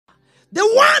The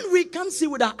one we can't see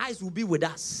with our eyes will be with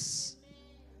us.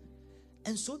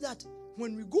 And so that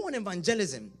when we go on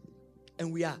evangelism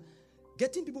and we are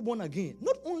getting people born again,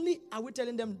 not only are we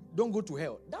telling them don't go to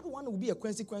hell, that one will be a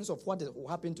consequence of what will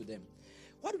happen to them.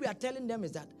 What we are telling them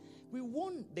is that we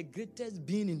want the greatest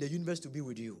being in the universe to be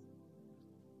with you.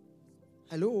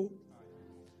 Hello?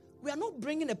 We are not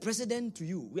bringing a president to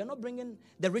you. We are not bringing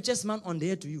the richest man on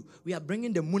the earth to you. We are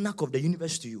bringing the monarch of the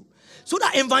universe to you. So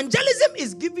that evangelism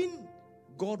is giving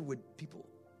God with people.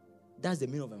 That's the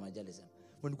meaning of evangelism.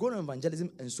 When we go to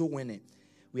evangelism, and so when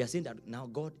we are saying that now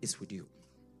God is with you.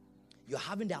 You're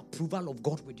having the approval of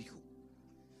God with you.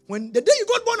 When the day you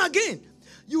got born again,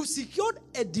 you secured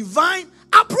a divine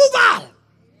approval.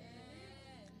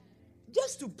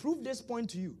 Just to prove this point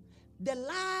to you, the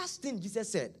last thing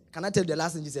Jesus said, can I tell you the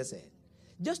last thing Jesus said?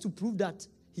 Just to prove that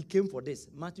he came for this,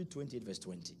 Matthew 28 verse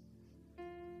 20.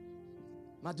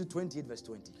 Matthew 28 verse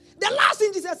 20. The last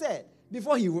thing Jesus said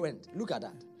before he went, look at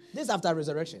that. This after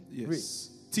resurrection. Yes. Read.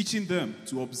 Teaching them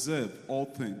to observe all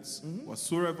things,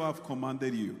 whatsoever I've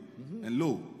commanded you. And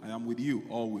lo, I am with you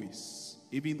always,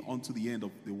 even unto the end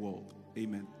of the world.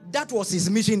 Amen. That was his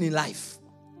mission in life.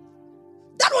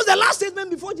 That was the last statement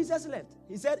before Jesus left.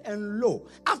 He said, and lo,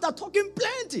 after talking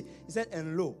plenty, he said,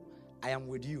 and lo, I am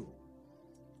with you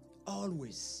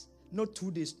always. Not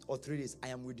 2 days or 3 days. I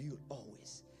am with you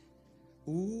always.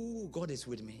 Ooh, God is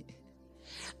with me.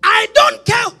 I don't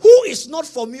care who is not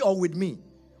for me or with me.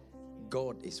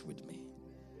 God is with me.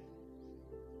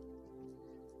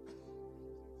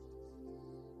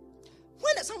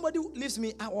 When somebody leaves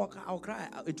me, I'll cry.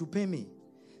 It will pain me.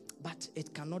 But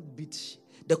it cannot beat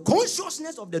the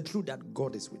consciousness of the truth that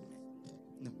God is with me.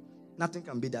 No. Nothing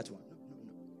can beat that one.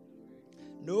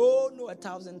 No,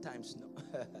 1,000 times no.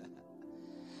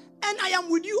 And I am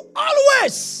with you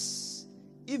always,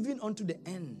 even unto the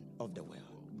end of the world.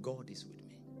 God is with me.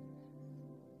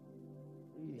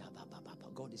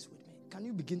 God is with me. Can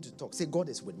you begin to talk? Say, God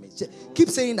is with me. Keep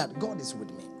saying that. God is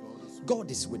with me. God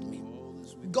is with me.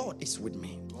 God is with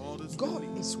me. God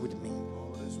is with me.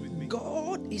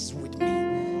 God is with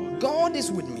me. God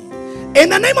is with me. In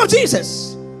the name of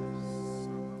Jesus.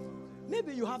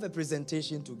 Maybe you have a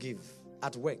presentation to give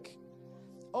at work,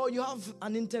 or you have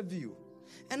an interview,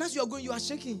 and as you are going, you are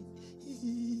shaking.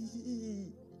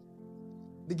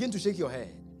 Begin to shake your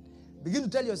head. Begin to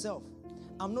tell yourself,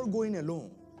 I'm not going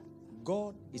alone.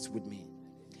 God is with me.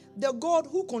 The God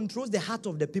who controls the heart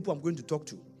of the people I'm going to talk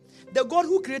to, the God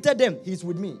who created them, He's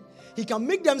with me. He can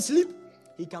make them sleep.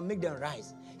 He can make them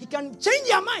rise. He can change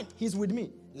their mind. He's with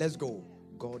me. Let's go.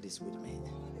 God is with me.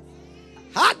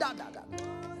 God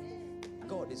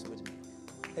is with me.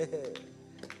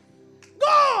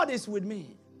 God is with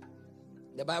me.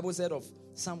 The Bible said of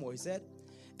Samuel, he said,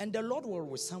 and the Lord was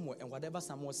with Samuel, and whatever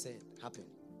Samuel said happened.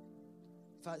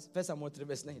 1 Samuel 3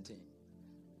 verse 19.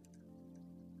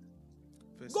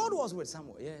 God was with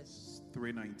Samuel, yes.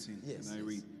 3:19. Yes, And I yes.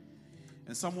 read.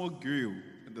 And Samuel grew,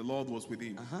 and the Lord was with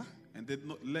him, and did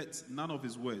not let none of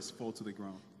his words fall to the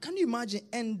ground. Can you imagine?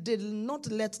 And did not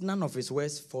let none of his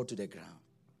words fall to the ground.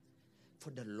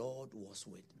 For the Lord was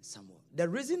with Samuel. The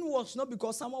reason was not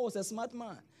because Samuel was a smart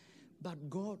man, but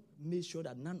God made sure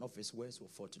that none of his words will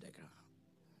fall to the ground.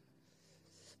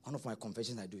 One of my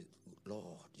confessions I do is,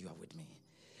 Lord, you are with me.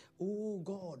 Oh,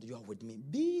 God, you are with me.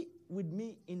 Be with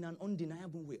me in an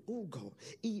undeniable way. Oh, God.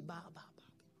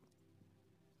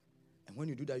 And when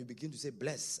you do that, you begin to say,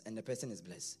 bless, and the person is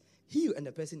blessed. Heal, and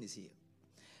the person is healed.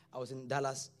 I was in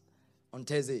Dallas on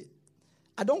Thursday.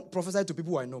 I don't prophesy to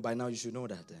people who I know. By now, you should know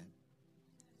that.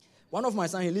 One of my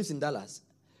sons, he lives in Dallas.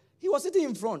 He was sitting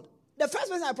in front. The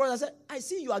first person I prophesied, I said, I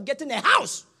see you are getting a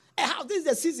house. A house. This is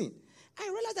the season. I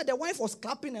realized that the wife was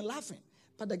clapping and laughing,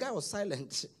 but the guy was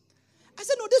silent. I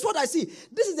said, no, this is what I see.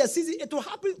 This is the season. It will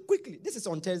happen quickly. This is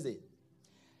on Thursday.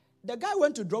 The guy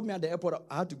went to drop me at the airport.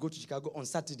 I had to go to Chicago on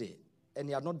Saturday, and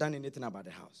he had not done anything about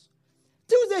the house.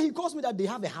 Tuesday, he calls me that they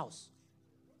have a house.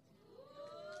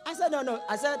 I said, no.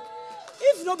 I said,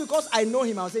 if not because I know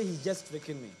him, I'll say he's just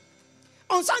tricking me.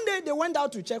 On Sunday, they went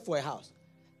out to check for a house,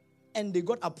 and they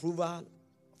got approval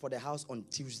for the house on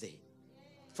Tuesday.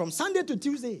 From Sunday to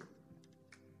Tuesday,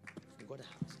 they got a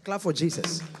house. Clap for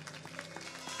Jesus.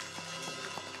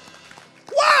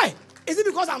 Why? Is it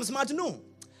because I'm smart? No.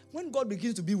 When God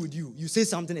begins to be with you, you say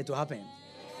something, it will happen.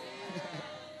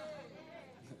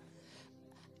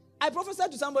 I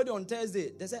prophesied to somebody on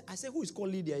Thursday. I said, who is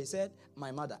called Lydia? He said,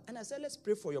 my mother. And I said, let's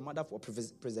pray for your mother for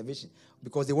preservation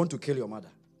because they want to kill your mother.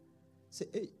 I said,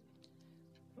 hey.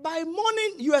 By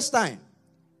morning, US time,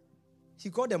 he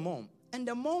called the mom. And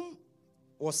the mom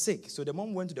was sick, so the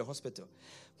mom went to the hospital.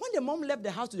 When the mom left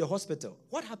the house to the hospital,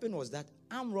 what happened was that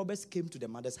armed robbers came to the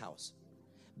mother's house.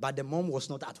 but the mom was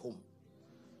not at home.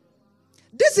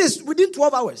 This is within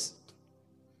 12 hours.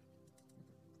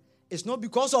 It's not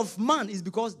because of man, it's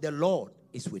because the Lord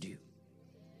is with you.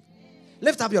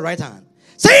 Lift up your right hand.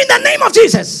 Say, in the name of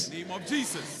Jesus. In the name of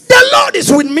Jesus. The Lord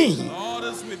is with me. Lord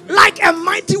is with me. Like a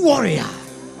mighty warrior.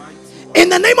 In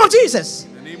the name of Jesus.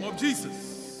 In the name of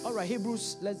Jesus. All right,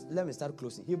 Hebrews, let me start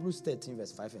closing. Hebrews 13,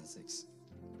 verse 5 and 6.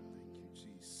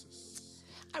 Jesus.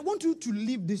 I want you to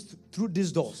leave this through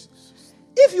these doors.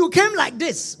 If you came like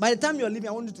this, by the time you're leaving,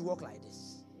 I want you to walk like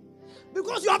this.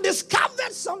 Because you have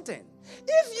discovered something.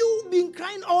 If you've been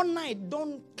crying all night,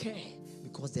 don't care.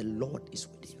 Because the Lord is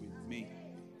with you. With me.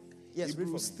 Yes,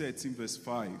 Hebrews 13, verse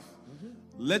 5.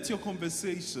 Let your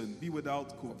conversation be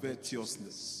without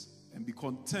covetousness, and be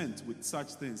content with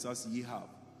such things as ye have.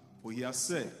 For he has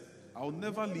said, I will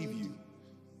never leave you,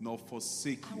 nor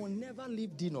forsake I you. will never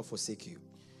leave thee nor forsake you.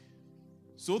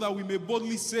 So that we may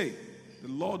boldly say, the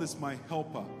Lord is my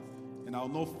helper, and I will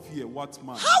not fear what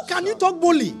man. How can you shall talk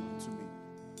boldly? do to me.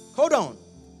 Hold on.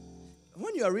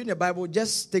 When you are reading the Bible,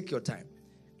 just take your time.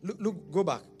 Look, go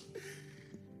back.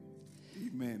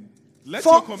 Amen. Let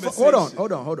your conversation.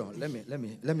 Hold on.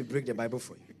 Let me break the Bible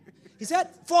for you. He said,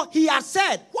 for he has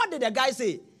said, what did the guy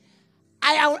say?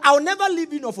 I'll never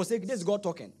leave you nor forsake you. This is God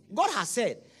talking. God has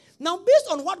said. Now, based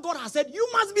on what God has said, you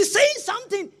must be saying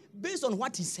something based on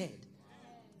what he said.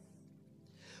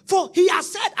 For he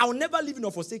has said, I will never leave you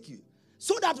nor forsake you.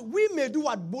 So that we may do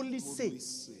what boldly say.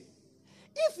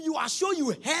 If you are sure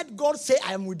you heard God say,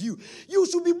 I am with you, you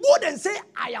should be bold and say,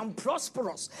 I am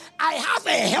prosperous. I have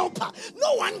a helper.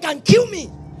 No one can kill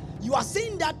me. You are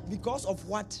saying that because of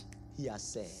what he has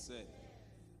said.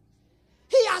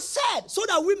 He has said, so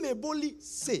that we may boldly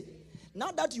say.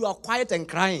 Now that you are quiet and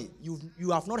crying,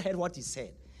 you have not heard what he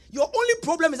said. Your only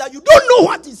problem is that you don't know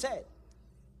what he said.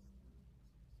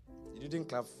 You didn't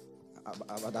clap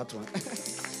about that one.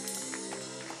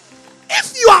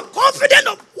 If you are confident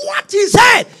of what he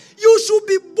said, you should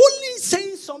be boldly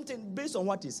saying something based on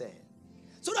what he said.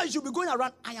 So that you should be going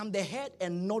around, I am the head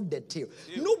and not the tail.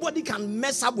 Nobody can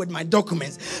mess up with my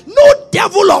documents. No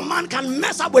devil or man can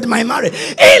mess up with my marriage.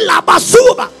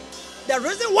 The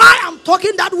reason why I'm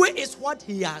talking that way is what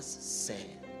he has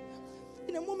said.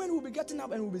 In a moment, we'll be getting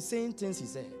up and we'll be saying things he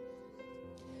said.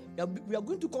 We are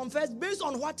going to confess based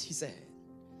on what he said.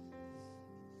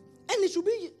 And it should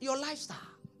be your lifestyle.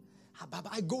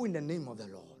 I go in the name of the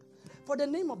Lord. For the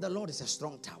name of the Lord is a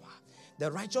strong tower.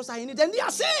 The righteous are in it and they are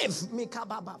safe.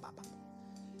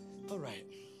 All right.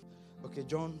 Okay,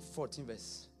 John 14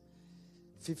 verse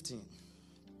 15.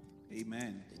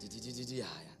 Amen.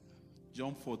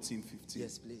 John 14, 15.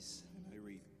 Yes, please. I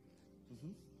read.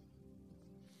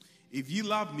 If ye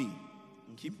love me,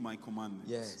 keep my commandments.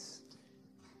 Yes.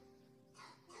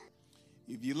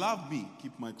 If ye love me,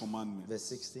 keep my commandments. Verse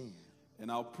 16.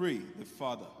 And I'll pray the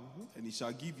Father, and he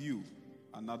shall give you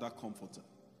another comforter,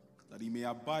 that he may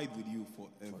abide with you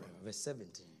forever. Verse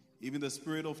 17. Even the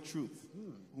Spirit of truth,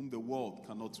 whom the world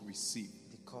cannot receive.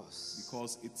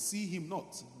 Because it see him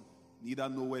not, neither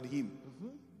knoweth him.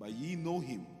 But ye know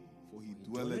him, for he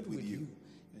dwelleth with you,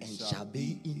 and shall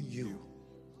be in you.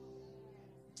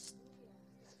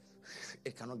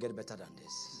 It cannot get better than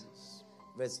this.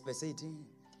 Verse 18.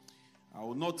 I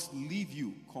will not leave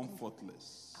you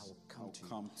comfortless. I will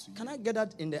come to you. Can I get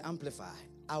that in the Amplify?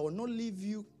 I will not leave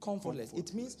you comfortless.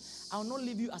 It means I will not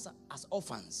leave you as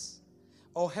orphans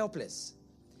or helpless.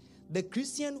 The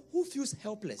Christian who feels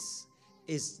helpless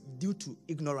is due to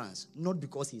ignorance, not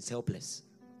because he is helpless.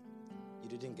 You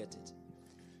didn't get it.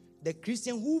 The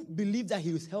Christian who believes that he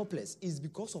is helpless is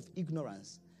because of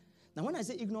ignorance. Now, when I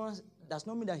say ignorance, does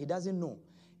not mean that he doesn't know.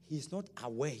 He's not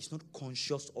aware. He's not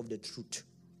conscious of the truth.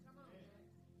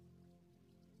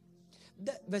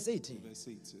 Verse 18.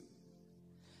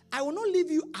 I will not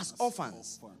leave you as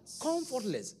orphans,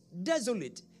 comfortless,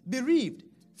 desolate, bereaved,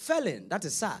 felon, that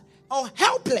is sad, or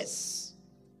helpless.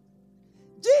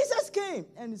 Jesus came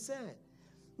and he said,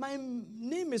 my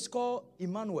name is called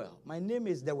Emmanuel. My name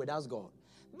is the with us God.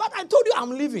 But I told you I'm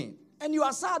leaving. And you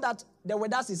are sad that the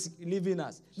with us is leaving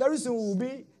us. Very soon we will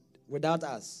be without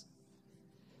us.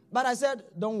 But I said,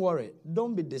 don't worry.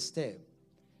 Don't be disturbed.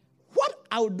 What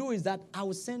I will do is that I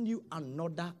will send you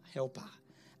another helper,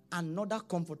 another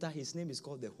comforter. His name is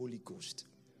called the Holy Ghost.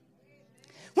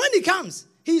 When he comes,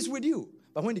 he is with you.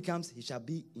 But when he comes, he shall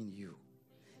be in you.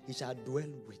 He shall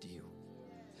dwell with you.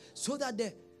 So that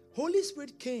the Holy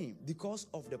Spirit came because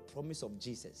of the promise of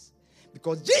Jesus.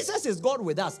 Because Jesus is God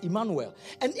with us, Emmanuel.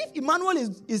 And if Emmanuel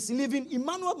is living,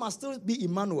 Emmanuel must still be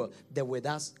Emmanuel, the with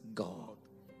us God.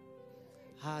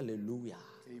 Hallelujah.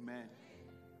 Amen.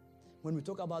 When we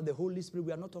talk about the Holy Spirit,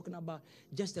 we are not talking about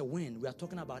just a wind. We are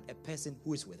talking about a person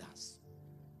who is with us.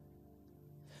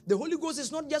 The Holy Ghost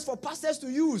is not just for pastors to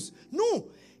use. No,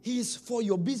 He is for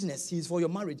your business. He is for your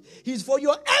marriage. He is for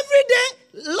your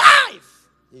everyday life.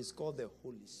 He is called the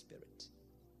Holy Spirit.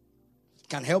 He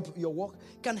can help your walk.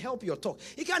 He can help your talk.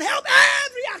 He can help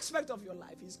every aspect of your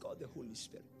life. He is called the Holy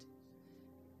Spirit.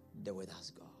 The with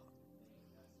us God.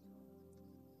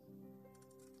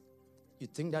 You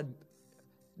think that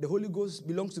the Holy Ghost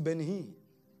belongs to Benny Hinn?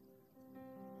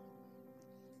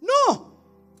 No!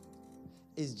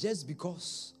 It's just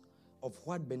because of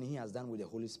what Benny Hinn has done with the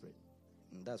Holy Spirit.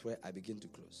 And that's where I begin to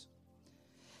close.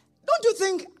 Don't you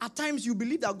think at times you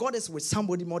believe that God is with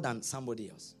somebody more than somebody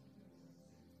else?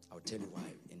 I'll tell you why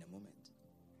in a moment.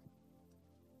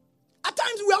 At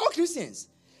times we are all Christians.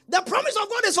 The promise of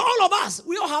God is for all of us.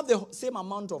 We all have the same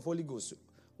amount of Holy Ghost.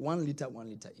 1 liter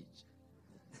each.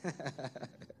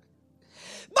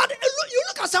 But you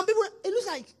look at some people, it looks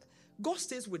like God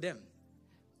stays with them.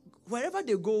 Wherever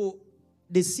they go,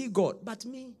 they see God. But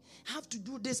me, I have to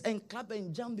do this and clap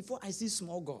and jump before I see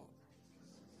small God.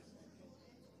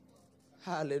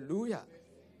 Hallelujah.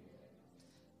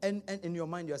 And in your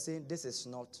mind, you are saying, this is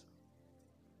not.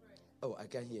 Oh, I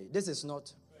can hear you. This is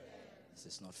not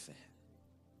fair.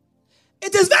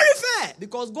 It is very fair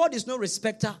because God is no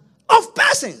respecter of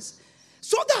persons.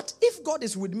 So that if God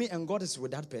is with me and God is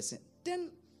with that person,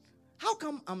 then how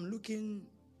come I'm looking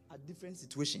at different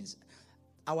situations?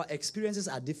 Our experiences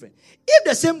are different. If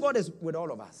the same God is with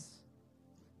all of us.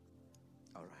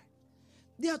 All right.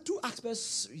 There are two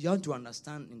aspects you have to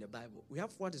understand in the Bible. We have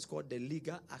what is called the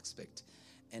legal aspect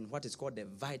and what is called the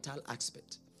vital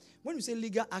aspect. When you say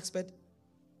legal aspect,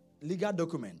 legal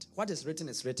document, what is written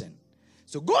is written.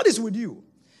 So God is with you.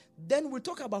 Then we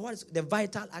talk about what is the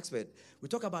vital aspect. We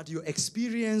talk about your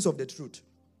experience of the truth.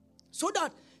 So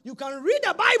that you can read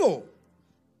the Bible.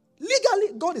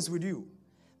 Legally, God is with you.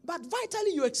 But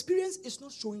vitally, your experience is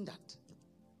not showing that.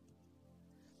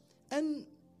 And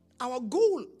our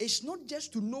goal is not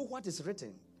just to know what is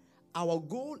written. Our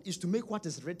goal is to make what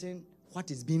is written what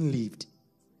is being lived.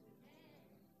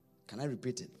 Can I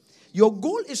repeat it? Your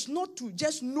goal is not to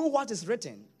just know what is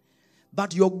written.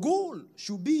 But your goal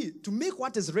should be to make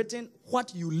what is written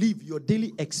what you live, your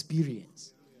daily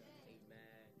experience.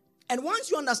 And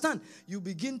once you understand, you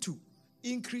begin to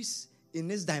increase in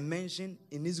this dimension,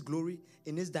 in His glory,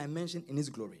 in this dimension, in His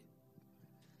glory.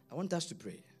 I want us to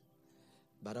pray.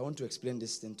 But I want to explain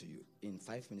this thing to you in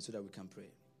 5 minutes so that we can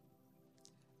pray.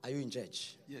 Are you in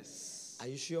church? Yes. Are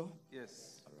you sure?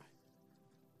 Yes. All right.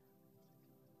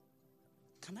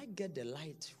 Can I get the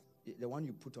light, the one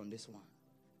you put on this one?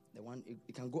 The one,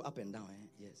 it can go up and down, eh?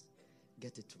 Yes.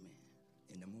 Get it to me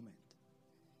in a moment.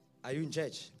 Are you in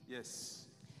church? Yes.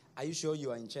 Are you sure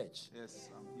you are in church? Yes,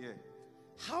 I'm here.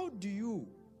 How do you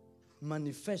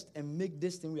manifest and make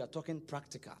this thing we are talking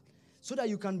practical so that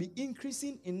you can be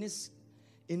increasing in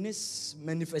this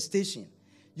manifestation?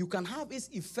 You can have its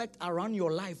effect around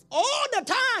your life all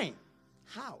the time.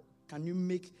 How can you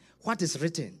make what is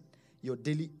written your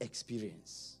daily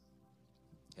experience?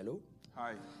 Hello?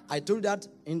 Hi. I told that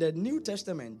in the New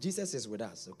Testament, Jesus is with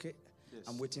us, okay? Yes.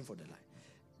 I'm waiting for the line.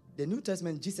 The New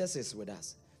Testament, Jesus is with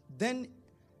us. Then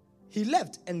He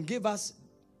left and gave us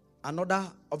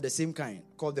another of the same kind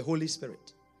called the Holy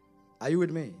Spirit. Are you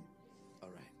with me? All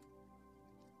right.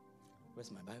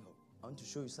 Where's my Bible? I want to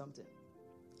show you something.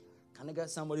 Can I get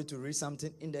somebody to read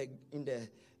something in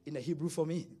the Hebrew for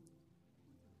me?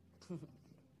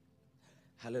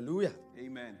 Hallelujah.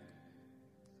 Amen.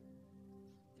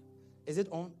 Is it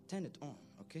on? Turn it on,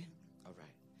 okay? All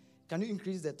right. Can you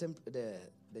increase the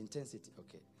intensity?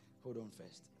 Okay. Hold on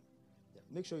first. Yeah.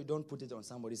 Make sure you don't put it on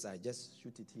somebody's eye. Just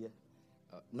shoot it here.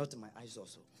 Not in my eyes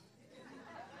also.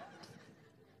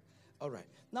 All right.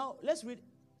 Now, let's read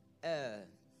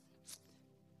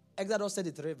Exodus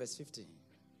 33, verse 15.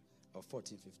 Or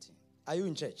 14, 15. Are you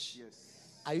in church?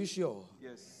 Yes. Are you sure?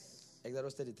 Yes.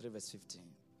 Exodus 33, verse 15.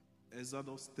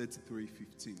 Exodus 33,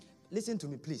 15. Listen to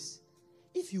me, please.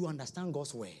 If you understand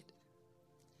God's word,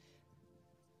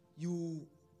 you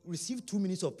receive 2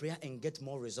 minutes of prayer and get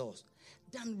more results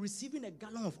than receiving a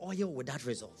gallon of oil without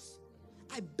results.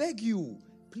 I beg you,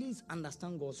 please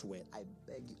understand God's word. I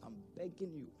beg you. I'm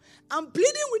begging you. I'm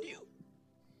pleading with you.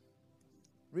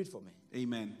 Read for me.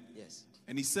 Amen. Yes.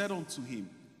 And he said unto him,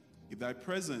 if thy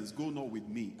presence go not with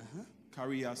me,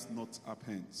 carry us not up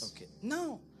hence. Okay.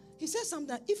 Now, he says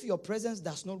something. If your presence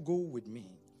does not go with me,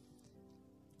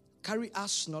 carry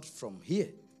us not from here.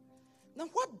 Now,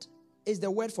 what is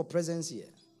the word for presence here?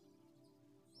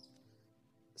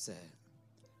 Say,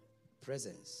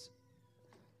 presence.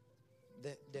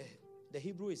 The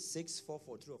Hebrew is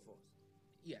 644, true or false?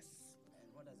 Yes. And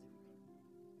what does it mean?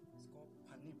 It's called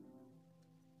panim.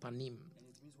 Panim. And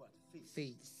it means what? Face.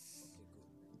 Face. Okay,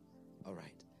 good. All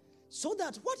right. So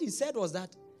that what he said was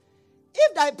that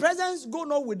if thy presence go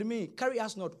not with me, carry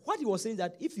us not. What he was saying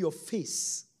that if your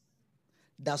face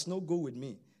does not go with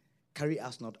me, carry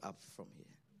us not up from here.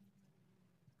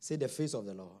 Say the face of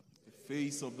the Lord. The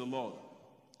face of the Lord.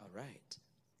 All right.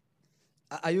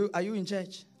 Are you in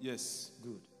church? Yes.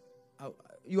 Good.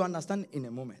 You understand in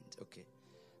a moment. Okay.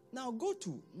 Now go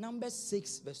to Numbers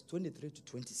 6, verse 23 to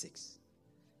 26.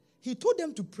 He told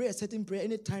them to pray a certain prayer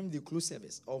anytime they close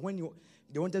service or when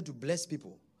they wanted to bless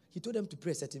people. He told them to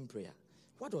pray a certain prayer.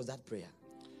 What was that prayer?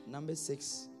 Numbers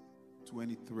 6.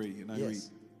 23. And I Yes. read.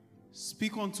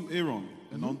 Speak unto Aaron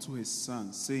and unto his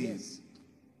sons, saying, Yes.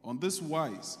 On this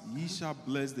wise ye shall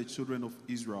bless the children of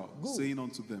Israel, Good. saying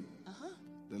unto them,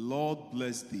 The Lord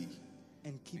bless thee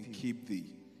And keep and you. keep thee.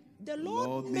 The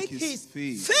Lord make his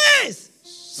face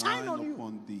face shine on you.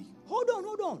 upon thee. Hold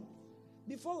on.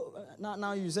 Before,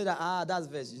 now you said that, that's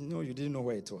verse. You didn't know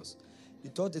where it was. You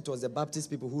thought it was the Baptist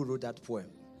people who wrote that poem.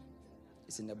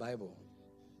 It's in the Bible.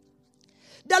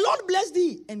 The Lord bless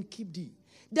thee and keep thee.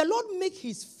 The Lord make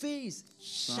his face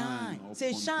shine. Say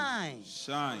upon shine. thee.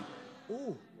 Shine.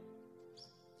 Oh.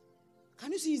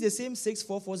 Can you see it's the same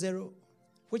 6440,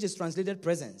 which is translated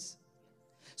presence?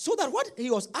 So that what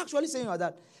he was actually saying was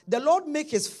that the Lord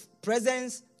make his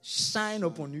presence shine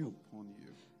upon you. Upon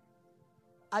you.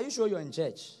 Are you sure you're in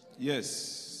church?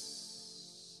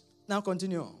 Yes. Now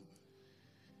continue on.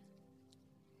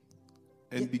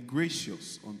 And be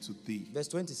gracious unto thee. Verse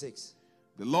 26.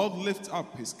 The Lord lift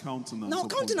up his countenance. Now,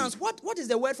 upon countenance, thee. what is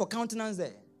the word for countenance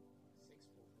there?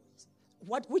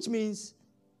 Which means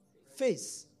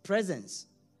face, presence.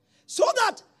 So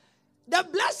that the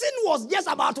blessing was just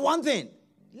about one thing.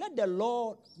 Let the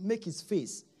Lord make his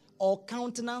face or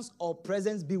countenance or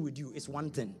presence be with you. It's one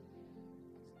thing.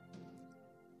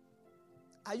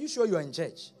 Are you sure you are in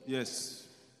church? Yes.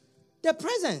 The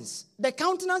presence, the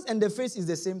countenance, and the face is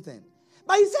the same thing.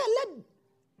 But he said, let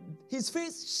his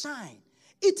face shine.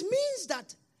 It means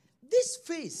that this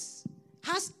face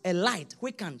has a light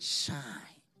which can shine.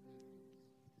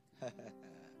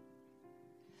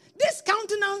 This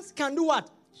countenance can do what?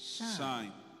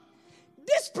 Shine.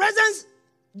 This presence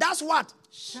does what?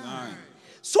 Shine.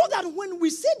 So that when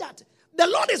we say that the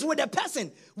Lord is with a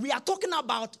person, we are talking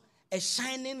about a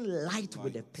shining light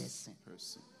with a person.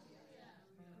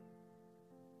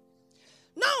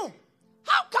 Now,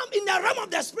 how come in the realm of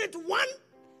the spirit,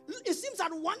 it seems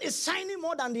that one is shining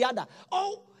more than the other?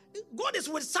 Or God is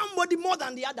with somebody more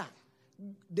than the other?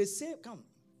 They say, come.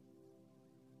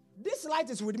 This light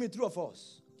is with me, true of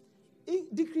us.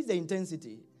 Decrease the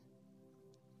intensity.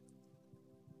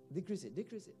 Decrease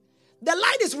it. The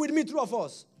light is with me, true of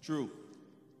us. True.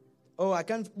 Oh, I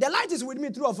can't. The light is with me,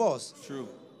 true of us. True.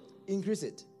 Increase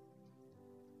it.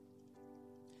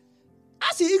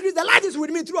 As he increases, the light is with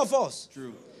me, true of us.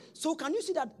 True. So can you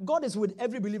see that God is with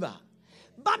every believer?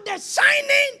 But the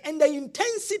shining and the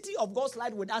intensity of God's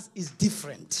light with us is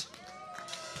different.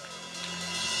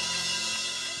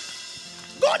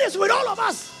 God is with all of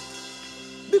us.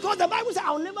 Because the Bible says,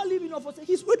 I'll never leave you nor forsake.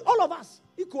 He's with all of us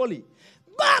equally.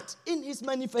 But in his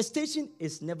manifestation,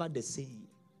 it's never the same.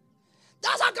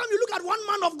 That's how come you look at one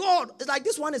man of God. It's like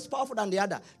this one is powerful than the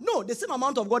other. No, the same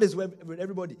amount of God is with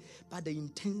everybody. But the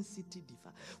intensity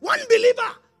differs. One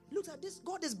believer looks at this.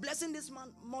 God is blessing this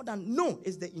man more than. No,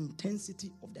 it's the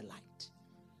intensity of the light.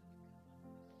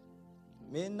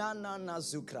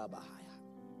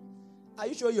 Are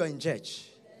you sure you're in church?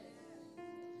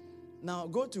 Now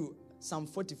go to Psalm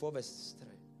 44 verse 3.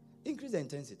 Increase the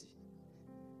intensity.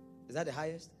 Is that the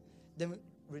highest? Then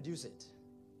reduce it.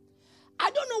 I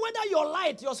don't know whether your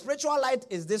light, your spiritual light,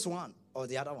 is this one or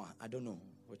the other one. I don't know.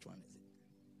 Which one is it?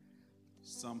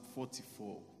 Psalm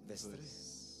 44 Verse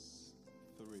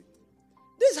 3. 3.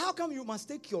 This is how come you must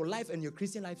take your life and your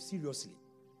Christian life seriously.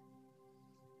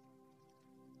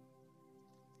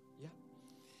 Yeah.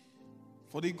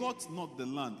 For they got not the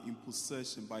land in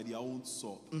possession by their own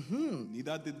sword.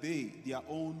 Neither did they their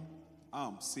own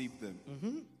arm save them.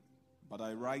 But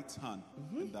thy right hand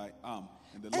and thy arm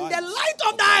and the light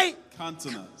of thy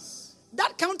countenance.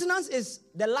 That countenance is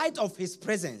the light of his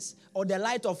presence or the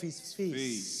light of his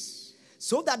face.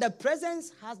 So that the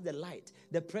presence has the light.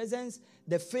 The presence,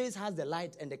 the face has the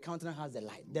light, and the countenance has the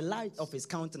light. The light of his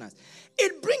countenance.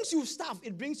 It brings you stuff.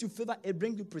 It brings you favor. It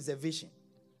brings you preservation.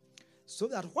 So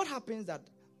that what happens that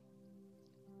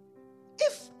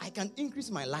if I can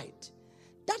increase my light,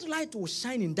 that light will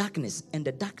shine in darkness, and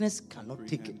the darkness cannot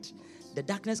take it. The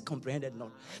darkness comprehended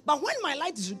not. But when my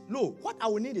light is low, what I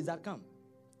will need is that come.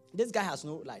 This guy has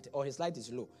no light, or his light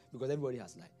is low because everybody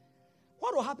has light.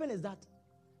 What will happen is that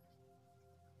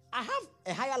I have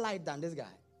a higher light than this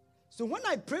guy. So when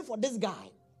I pray for this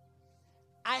guy,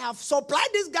 I have supplied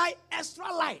this guy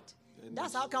extra light.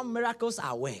 That's how come miracles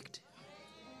are worked.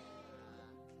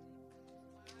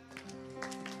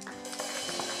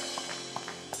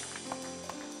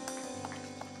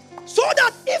 So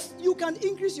that if you can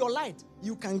increase your light,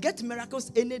 you can get miracles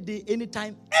any day,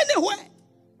 anytime, anywhere.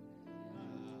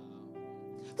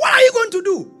 What are you going to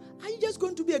do? Are you just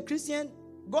going to be a Christian?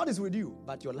 God is with you,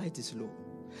 but your light is low.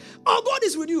 Or God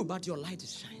is with you, but your light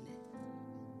is shining.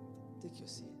 Take your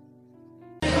seat.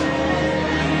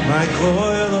 Like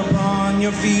oil upon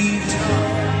your feet,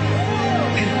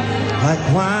 like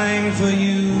wine for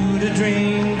you to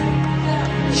drink.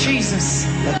 Jesus.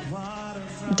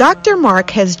 Dr. Mark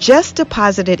has just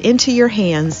deposited into your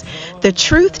hands the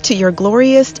truth to your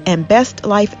glorious and best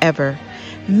life ever.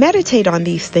 Meditate on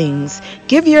these things,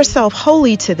 give yourself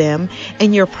wholly to them,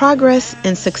 and your progress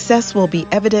and success will be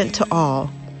evident to all.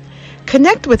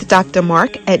 Connect with Dr.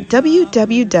 Mark at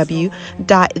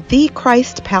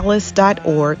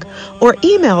www.thechristpalace.org or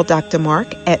email Dr.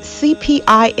 Mark at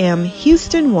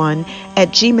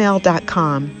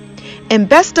cpimhouston1@gmail.com. And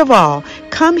best of all,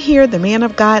 come hear the Man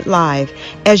of God live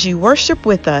as you worship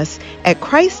with us at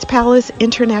Christ Palace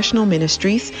International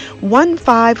Ministries,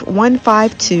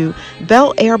 15152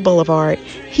 Bel Air Boulevard,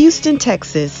 Houston,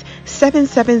 Texas,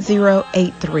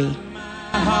 77083.